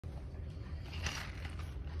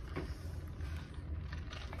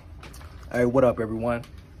Hey, what up, everyone?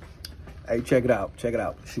 Hey, check it out. Check it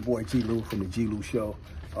out. It's your boy G-Lew from the G-Lew Show.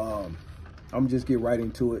 I'm just get right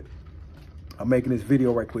into it. I'm making this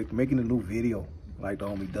video right quick. Making a new video, like the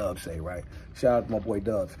homie Dubs say, right? Shout out to my boy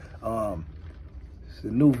Dubs. It's a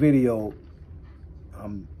new video.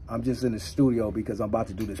 I'm just in the studio because I'm about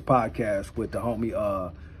to do this podcast with the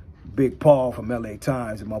homie Big Paul from LA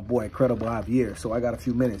Times and my boy Incredible Javier. So I got a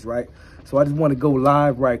few minutes, right? So I just want to go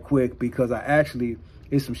live right quick because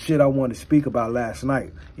it's some shit I wanted to speak about last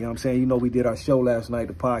night. You know what I'm saying? You know, we did our show last night,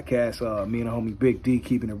 the podcast, me and the homie Big D,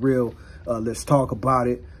 Keeping It Real. Let's talk about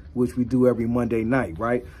it, which we do every Monday night,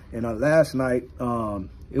 right? And last night,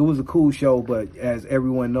 it was a cool show, but as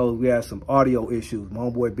everyone knows, we had some audio issues. My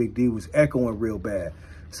homeboy Big D was echoing real bad.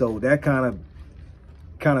 So that kind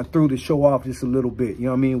of threw the show off just a little bit, you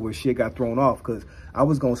know what I mean, where shit got thrown off, because I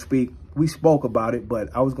was going to speak, we spoke about it,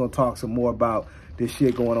 but I was going to talk some more about this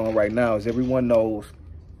shit going on right now. As everyone knows,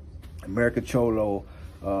 American Cholo,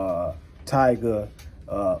 Tyga,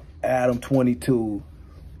 Adam 22,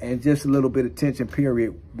 and just a little bit of tension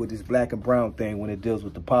period with this black and brown thing when it deals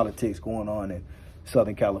with the politics going on in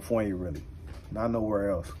Southern California, really, not nowhere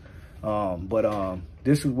else.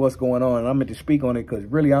 This is what's going on, and I'm going to speak on it because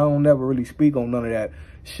really I don't never really speak on none of that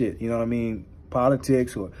shit, you know what I mean?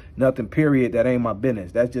 Politics or nothing, period. That ain't my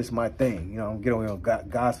business. That's just my thing. You know, I don't get on here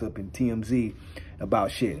gossip and TMZ about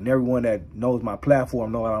shit. And everyone that knows my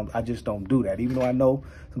platform know I just don't do that. Even though I know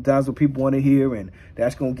sometimes what people want to hear, and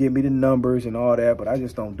that's going to give me the numbers and all that, but I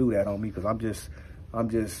just don't do that, homie, because I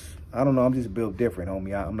don't know, I'm just built different,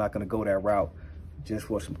 homie. I'm not going to go that route just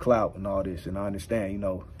for some clout and all this. And I understand, you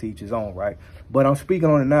know, to each his own, right? But I'm speaking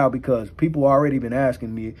on it now because people already been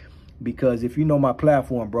asking me, because if you know my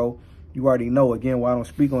platform, bro, you already know, again, why I don't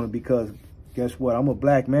speak on it, because guess what? I'm a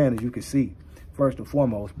black man, as you can see, first and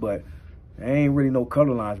foremost, but there ain't really no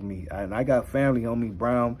color lines with me. And I got family, homie,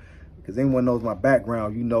 brown, because anyone knows my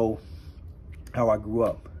background, you know how I grew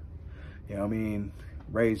up. You know what I mean?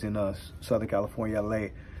 Raised in Southern California, LA.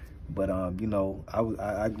 But, you know,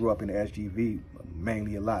 I grew up in the SGV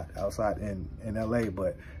mainly a lot, outside in LA,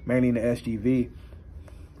 but mainly in the SGV,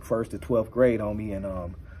 1st to 12th grade, homie, and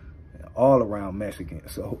all around Mexican.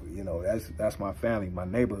 So, you know, that's my family. My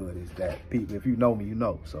neighborhood is that. People, if you know me, you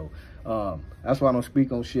know. So that's why I don't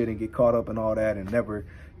speak on shit and get caught up in all that and never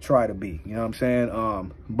try to be. You know what I'm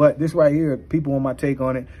saying? But this right here, people want my take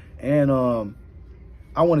on it. And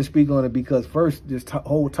I want to speak on it because first, this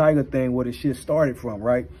whole Tyga thing, where the shit started from,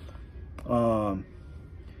 right?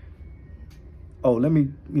 Let me,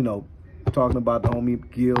 you know, talking about the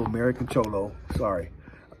homie Gil, American Cholo,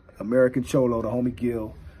 American Cholo, the homie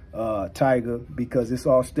Gil, Tyga, because this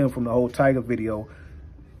all stemmed from the whole Tyga video.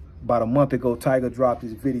 About a month ago, Tyga dropped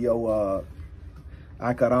his video,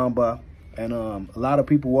 Ay Caramba, and a lot of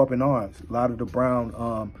people were up in arms. A lot of the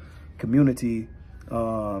brown community,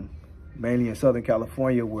 mainly in Southern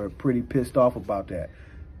California, were pretty pissed off about that.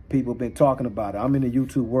 People have been talking about it. I'm in the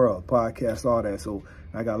YouTube world, podcasts, all that, so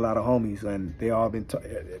I got a lot of homies, and they all been,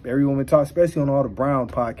 everyone been talking, especially on all the brown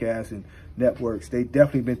podcasts and networks. They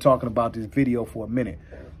definitely been talking about this video for a minute,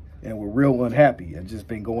 and we're real unhappy, and just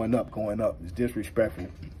been going up. It's disrespectful.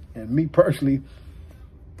 And me personally,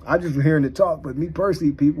 I just was hearing the talk, but me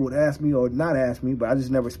personally, people would ask me or not ask me, but I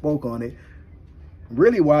just never spoke on it.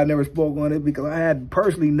 Really why I never spoke on it, because I had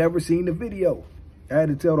personally never seen the video. I had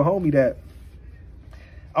to tell the homie that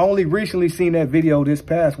I only recently seen that video this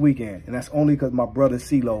past weekend, and that's only because my brother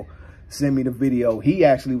CeeLo sent me the video. He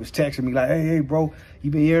actually was texting me like, hey, bro,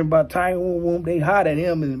 you been hearing about Tyga? They hot at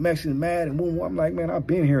him, and the Mexicans mad. And I'm like, man, I've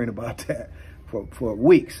been hearing about that for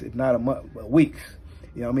weeks, if not a month, but weeks.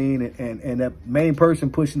 You know what I mean? And that main person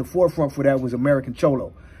pushing the forefront for that was American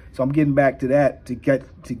Cholo. So I'm getting back to that to get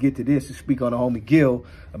to this, to speak on the homie Gil,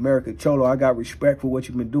 American Cholo. I got respect for what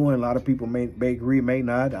you've been doing. A lot of people may agree, may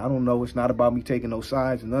not. I don't know. It's not about me taking no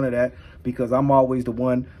sides and none of that, because I'm always the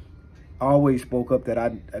one. I always spoke up that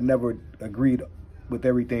I never agreed with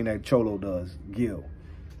everything that Cholo does, Gil,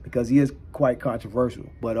 because he is quite controversial.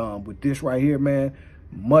 But with this right here, man,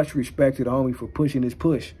 much respect to the homie for pushing his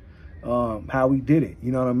push, how he did it.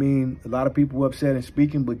 You know what I mean? A lot of people were upset and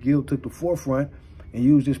speaking, but Gil took the forefront and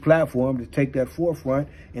used this platform to take that forefront,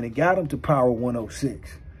 and it got him to Power 106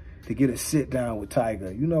 to get a sit down with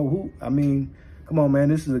Tyga. You know who? I mean, come on, man.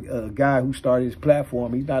 This is a guy who started his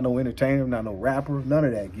platform. He's not no entertainer, not no rapper, none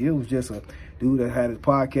of that. Gil was just a dude that had his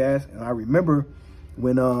podcast. And I remember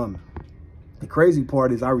when, the crazy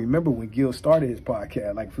part is I remember when Gil started his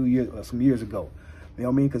podcast like some years ago. You know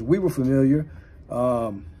what I mean? Because we were familiar,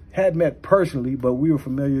 had met personally, but we were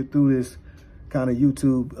familiar through this kind of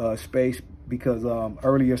YouTube space, because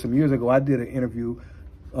earlier, some years ago, I did an interview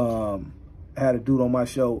I had a dude on my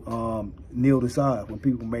show, Neil Desai, when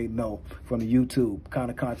people may know from the YouTube, kind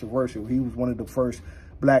of controversial. He was one of the first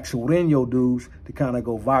black Sureño dudes to kind of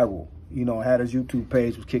go viral. You know, had his YouTube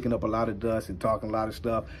page, was kicking up a lot of dust and talking a lot of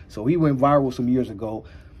stuff. So he went viral some years ago,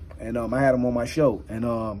 and I had him on my show. And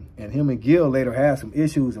him and Gil later had some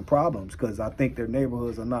issues and problems because I think their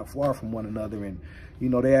neighborhoods are not far from one another. And, you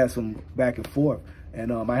know, they had some back and forth.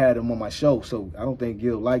 And I had him on my show, so I don't think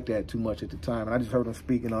Gil liked that too much at the time. And I just heard him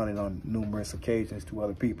speaking on it on numerous occasions to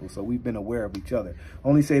other people. So we've been aware of each other.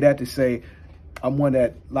 Only say that to say I'm one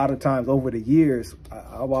that a lot of times over the years,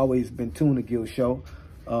 I've always been tuned to Gil's show.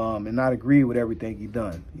 And not agree with everything he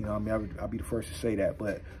done. You know, I mean, I'll be the first to say that.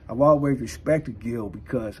 But I've always respected Gil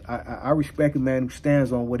because I respect a man who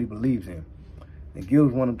stands on what he believes in. And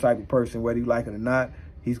Gil's one of them type of person, whether you like it or not,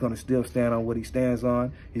 he's going to still stand on what he stands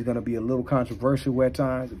on. He's going to be a little controversial at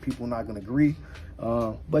times, and people are not going to agree.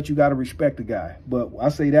 But you got to respect the guy. But I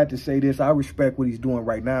say that to say this, I respect what he's doing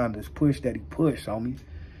right now and this push that he pushed, homie.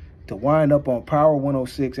 To wind up on Power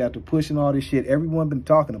 106 after pushing all this shit, everyone been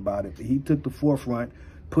talking about it. He took the forefront,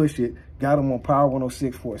 pushed it, got him on Power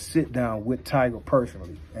 106 for a sit down with Tyga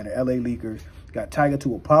personally. And the LA Leakers got Tyga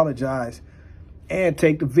to apologize and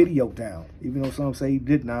take the video down. Even though some say he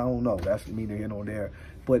didn't, I don't know. That's neither here nor there.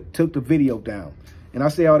 But took the video down. And I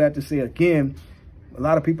say all that to say, again, a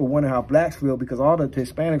lot of people wonder how blacks feel because all the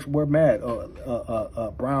Hispanics were mad.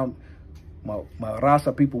 Brown, my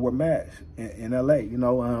raza people were mad in LA, you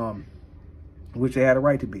know, which they had a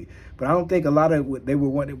right to be. But I don't think a lot of what they were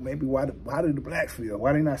wondering, maybe why did the blacks feel?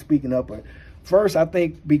 Why they not speaking up? But first, I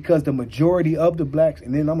think because the majority of the blacks,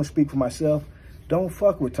 and then I'm going to speak for myself, don't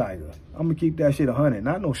fuck with Tyga. I'm going to keep that shit 100.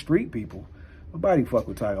 Not no street people. Nobody fuck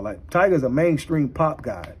with Tyga. Like, Tyga's a mainstream pop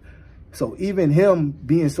guy. So even him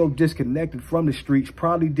being so disconnected from the streets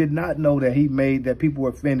probably did not know that that people were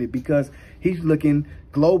offended because he's looking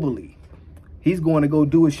globally. He's going to go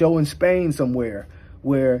do a show in Spain somewhere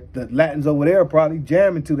where the Latins over there are probably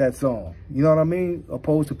jamming to that song. You know what I mean?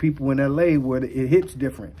 Opposed to people in LA where it hits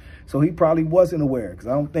different. So he probably wasn't aware because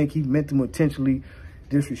I don't think he meant to intentionally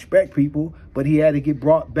disrespect people, but he had to get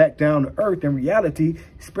brought back down to earth in reality,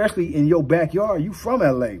 especially in your backyard. You from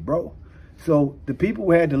LA, bro. So the people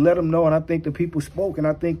had to let him know, and I think the people spoke, and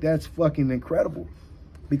I think that's fucking incredible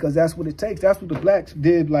because that's what it takes. That's what the blacks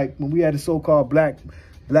did, like when we had the so-called Black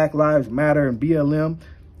Lives Matter and BLM,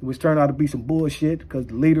 which turned out to be some bullshit because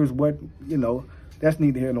the leaders were, you know, that's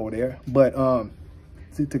neither here nor there. But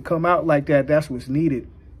to come out like that, that's what's needed.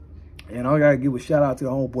 And I got to give a shout out to the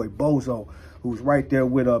homeboy Bozo, who's right there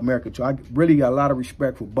with America. I really got a lot of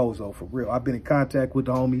respect for Bozo, for real. I've been in contact with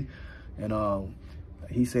the homie, and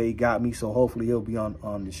he said he got me, so hopefully he'll be on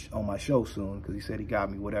my show soon because he said he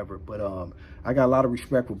got me, whatever. But I got a lot of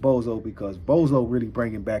respect for Bozo because Bozo really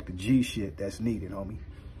bringing back the G shit that's needed, homie.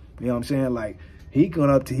 You know what I'm saying? Like,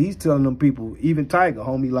 he's telling them people, even Tyga,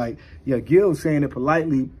 homie, like, yeah, Gil's saying it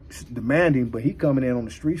politely, demanding, but he coming in on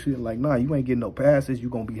the street shit like, nah, you ain't getting no passes, you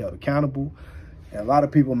gonna be held accountable. And a lot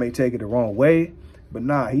of people may take it the wrong way, but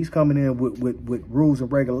nah, he's coming in with rules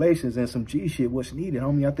and regulations and some G shit, what's needed,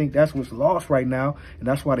 homie. I think that's what's lost right now, and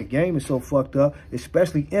that's why the game is so fucked up,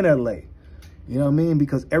 especially in LA. You know what I mean?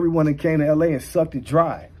 Because everyone that came to LA and sucked it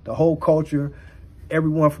dry. The whole culture,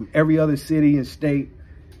 everyone from every other city and state,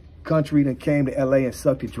 country that came to LA and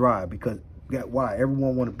sucked it dry because why?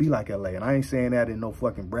 Everyone want to be like LA. And I ain't saying that in no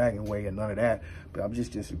fucking bragging way or none of that, but I'm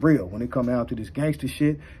just real. When it come down to this gangster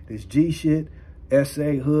shit, this G shit,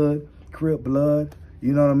 SA, hood, Crip, blood,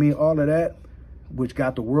 you know what I mean? All of that, which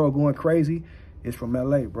got the world going crazy, is from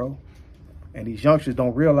LA, bro. And these youngsters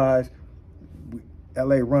don't realize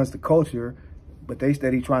LA runs the culture, but they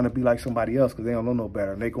steady trying to be like somebody else because they don't know no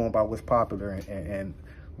better. And they going by what's popular and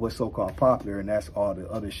what's so-called popular, and that's all the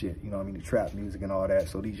other shit, you know what I mean, the trap music and all that.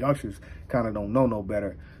 So these youngsters kind of don't know no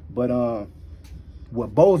better. But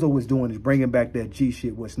what Bozo was doing is bringing back that G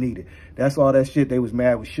shit, what's needed. That's all that shit they was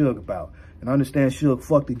mad with Suge about. And I understand Suge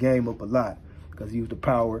fucked the game up a lot because he used the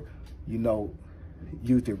power, you know,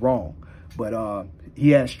 used it wrong. But he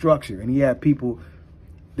had structure and he had people.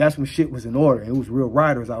 That's when shit was in order. It was real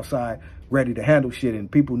riders outside ready to handle shit, and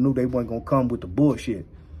people knew they weren't going to come with the bullshit.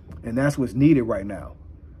 And that's what's needed right now.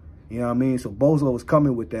 You know what I mean? So Bozo was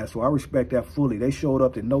coming with that, so I respect that fully. They showed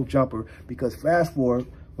up to no jumper because fast forward,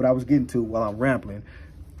 what I was getting to while I'm rambling,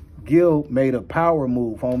 Gil made a power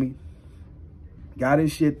move, homie. Got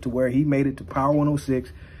his shit to where he made it to Power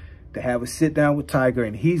 106 to have a sit down with Tyga,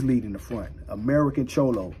 and he's leading the front. American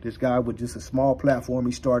Cholo. This guy with just a small platform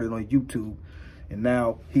he started on YouTube, and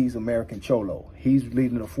now he's American Cholo. He's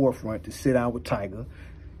leading the forefront to sit down with Tyga,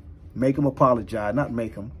 make him apologize, not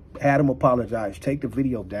make him, had him apologize, take the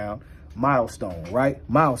video down. Milestone, right?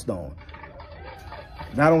 Milestone.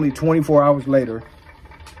 Not only 24 hours later,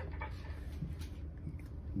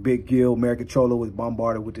 Big Gil, American Cholo, was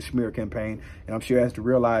bombarded with the smear campaign. And I'm sure he has to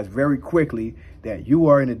realize very quickly that you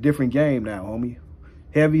are in a different game now, homie.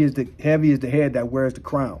 Heavy is the head that wears the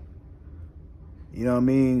crown. You know what I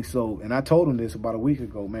mean? So, and I told him this about a week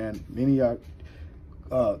ago, man. Many are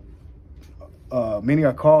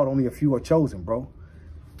called, only a few are chosen, bro.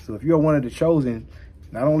 So if you're one of the chosen,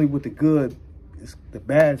 not only with the good, the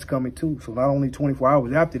bad is coming too. So not only 24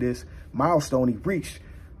 hours after this milestone he reached,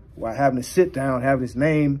 while having to sit down, having his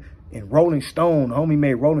name in Rolling Stone. The homie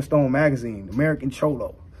made Rolling Stone magazine, American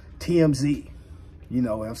Cholo, TMZ. You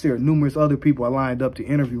know, I'm sure numerous other people are lined up to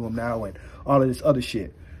interview him now and all of this other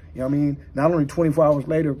shit. You know what I mean? Not only 24 hours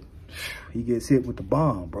later, he gets hit with the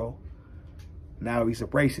bomb, bro. Now he's a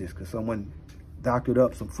racist because someone doctored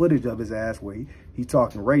up some footage of his ass where he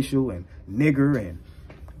talking racial and nigger and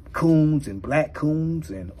coons and black coons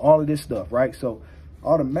and all of this stuff, right? So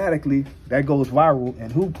automatically that goes viral.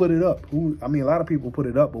 And who put it up? I mean, a lot of people put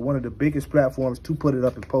it up, but one of the biggest platforms to put it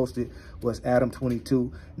up and post it was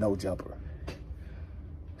Adam22, No Jumper.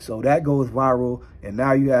 So that goes viral, and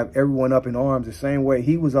now you have everyone up in arms the same way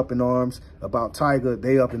he was up in arms about Tyga.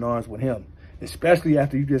 They up in arms with him, especially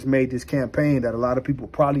after you just made this campaign that a lot of people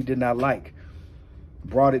probably did not like,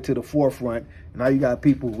 brought it to the forefront. Now you got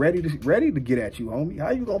people ready to get at you, homie. How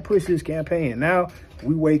you gonna push this campaign? Now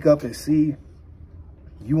we wake up and see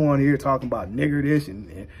you on here talking about nigger this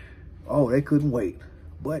and oh, they couldn't wait.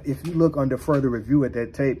 But if you look under further review at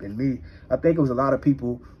that tape, and me, I think it was a lot of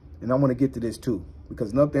people, and I want to get to this too,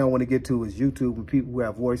 because another thing I want to get to is YouTube and people who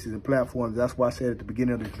have voices and platforms. That's why I said at the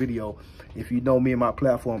beginning of this video, if you know me and my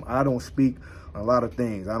platform, I don't speak on a lot of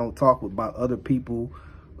things. I don't talk about other people,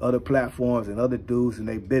 other platforms, and other dudes and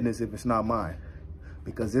their business if it's not mine.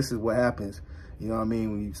 Because this is what happens, you know what I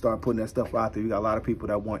mean, when you start putting that stuff out there. You got a lot of people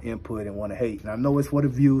that want input and want to hate. And I know it's for the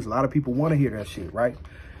views. A lot of people want to hear that shit, right?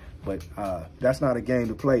 But that's not a game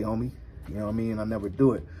to play, homie. You know what I mean? I never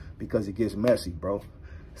do it because it gets messy, bro.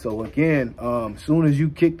 So again, soon as you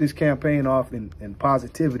kick this campaign off in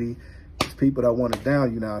positivity, it's people that want to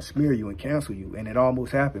down you now, smear you and cancel you. And it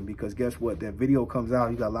almost happened, because guess what? That video comes out.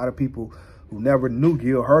 You got a lot of people who never knew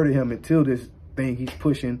Gil, heard of him until this thing he's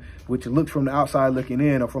pushing, which looks from the outside looking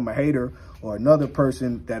in, or from a hater or another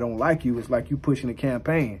person that don't like you. It's like you pushing a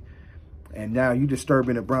campaign. And now you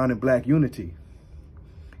disturbing the brown and black unity.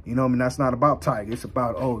 You know what I mean? That's not about Tyga. It's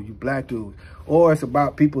about, oh, you black dudes. Or it's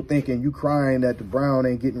about people thinking you crying that the brown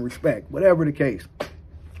ain't getting respect. Whatever the case.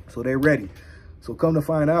 So they're ready. So come to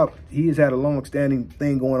find out, he has had a long-standing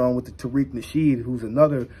thing going on with the Tariq Nasheed, who's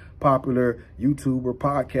another popular YouTuber,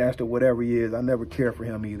 podcaster, whatever he is. I never care for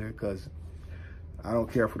him either, because I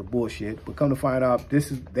don't care for the bullshit. But come to find out,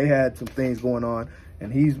 they had some things going on,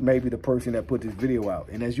 and he's maybe the person that put this video out.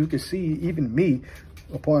 And as you can see, even me,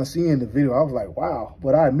 upon seeing the video, I was like, wow.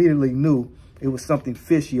 But I immediately knew it was something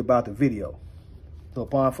fishy about the video. So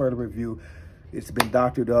upon further review, it's been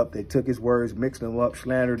doctored up. They took his words, mixed them up,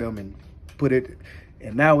 slandered them, and put it,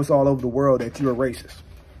 and now it's all over the world that you're a racist.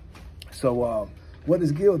 So what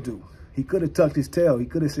does Gil do? He could have tucked his tail. He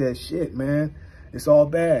could have said, shit, man, it's all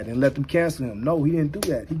bad, and let them cancel him. No, he didn't do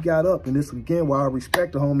that. He got up, and this again, while I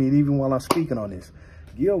respect the homie, and even while I'm speaking on this,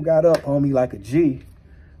 Gil got up, homie, like a G,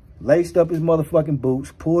 laced up his motherfucking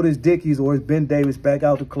boots, pulled his Dickies or his Ben Davis back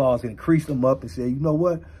out the closet and creased them up and said, you know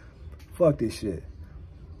what? Fuck this shit.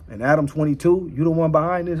 And Adam22, you the one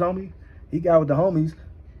behind this, homie? He got with the homies.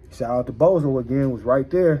 Shout out to Bozo again, was right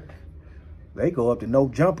there. They go up to No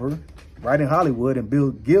Jumper, right in Hollywood, and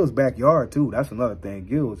build Gil's backyard too. That's another thing.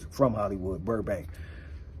 Gil's from Hollywood, Burbank.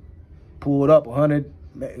 Pulled up 100,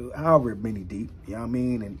 however many deep, you know what I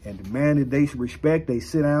mean? And demanded they should respect. They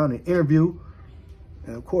sit down and interview.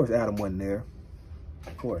 And of course, Adam wasn't there.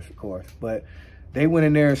 Of course. But they went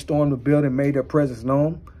in there and stormed the building, made their presence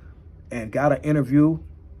known, and got an interview.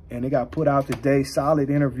 And they got put out today, solid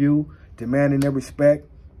interview, demanding their respect.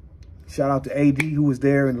 Shout out to AD, who was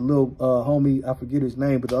there, and the little homie, I forget his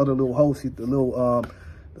name, but the other little host, the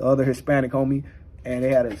other Hispanic homie. And they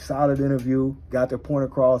had a solid interview, got their point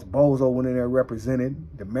across. Bozo went in there,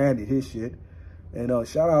 represented, demanded his shit. And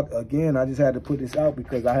shout out again, I just had to put this out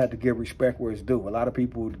because I had to give respect where it's due. A lot of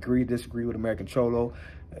people agree, disagree with American Cholo,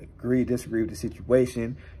 agree, disagree with the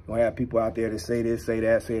situation. You're gonna have people out there that say this, say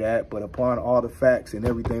that, but upon all the facts and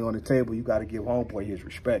everything on the table, you got to give homeboy his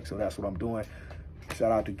respect. So that's what I'm doing.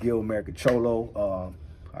 Shout out to Gil, American Cholo.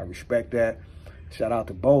 I respect that. Shout out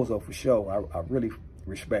to Bozo for sure. I really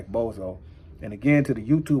respect Bozo. And again, to the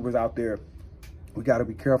YouTubers out there, we got to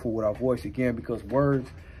be careful with our voice again, because words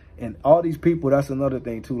And all these people, that's another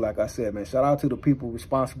thing too, like I said, man, shout out to the people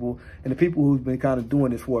responsible and the people who've been kind of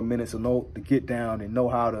doing this for a minute, so know to get down and know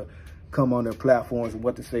how to come on their platforms and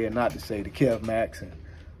what to say and not to say. The Kev Max and,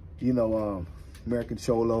 you know, American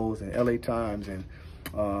Cholos and LA Times and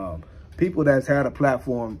people that's had a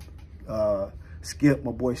platform, Skip,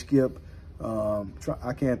 my boy Skip,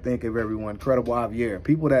 I can't think of everyone, Credible Javier,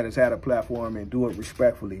 people that has had a platform and do it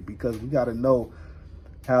respectfully, because we got to know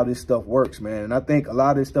how this stuff works, man. And I think a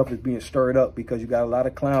lot of this stuff is being stirred up because you got a lot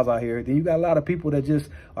of clowns out here. Then you got a lot of people that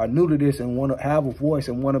just are new to this and want to have a voice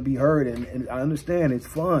and want to be heard. And I understand it's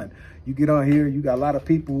fun. You get on here, you got a lot of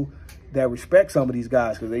people that respect some of these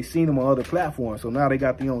guys because they seen them on other platforms. So now they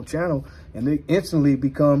got their own channel and they instantly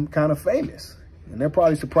become kind of famous. And they're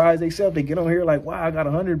probably surprised themselves. They get on here like, wow, I got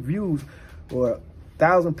 100 views or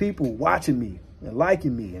 1,000 people watching me and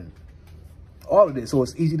liking me and all of this. So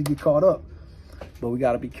it's easy to get caught up. But we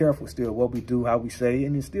got to be careful still what we do, how we say,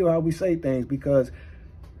 and it's still how we say things, because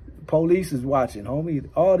police is watching, homie.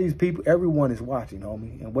 All these people, everyone is watching,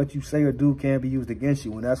 homie. And what you say or do can be used against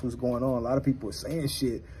you, and that's what's going on. A lot of people are saying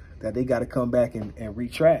shit that they got to come back and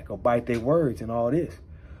retract or bite their words and all this.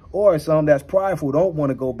 Or some that's prideful don't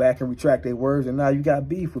want to go back and retract their words, and now you got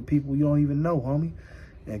beef with people you don't even know, homie.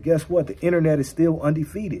 And guess what? The internet is still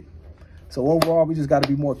undefeated. So overall, we just got to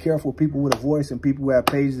be more careful. People with a voice and people who have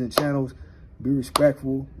pages and channels, be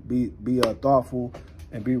respectful, be thoughtful,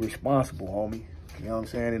 and be responsible, homie. You know what I'm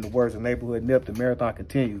saying? In the words of Neighborhood Nip, the marathon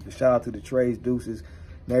continues. But shout out to the trades, deuces,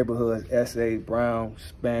 neighborhoods, SA, Brown,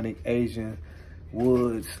 Hispanic, Asian,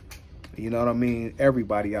 Woods. You know what I mean?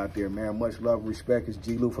 Everybody out there, man. Much love and respect. It's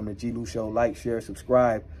G-Lew from the G-Lew Show. Like, share,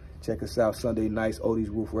 subscribe. Check us out Sunday nights, Odie's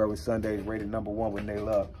Roof, wherever Sundays, rated #1 with They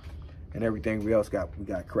Love. And everything we else we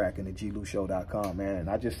got cracking at GLewShow.com, man. And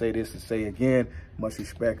I just say this to say again, much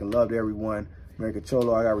respect and love to everyone. American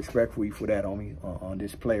Cholo, I got respect for you for that, homie, on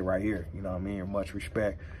this play right here. You know what I mean? Much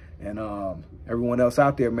respect. And everyone else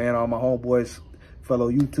out there, man, all my homeboys,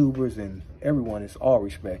 fellow YouTubers, and everyone, it's all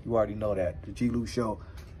respect. You already know that. The G-Lew Show.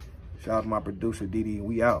 Shout out to my producer, Didi, and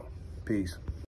we out. Peace.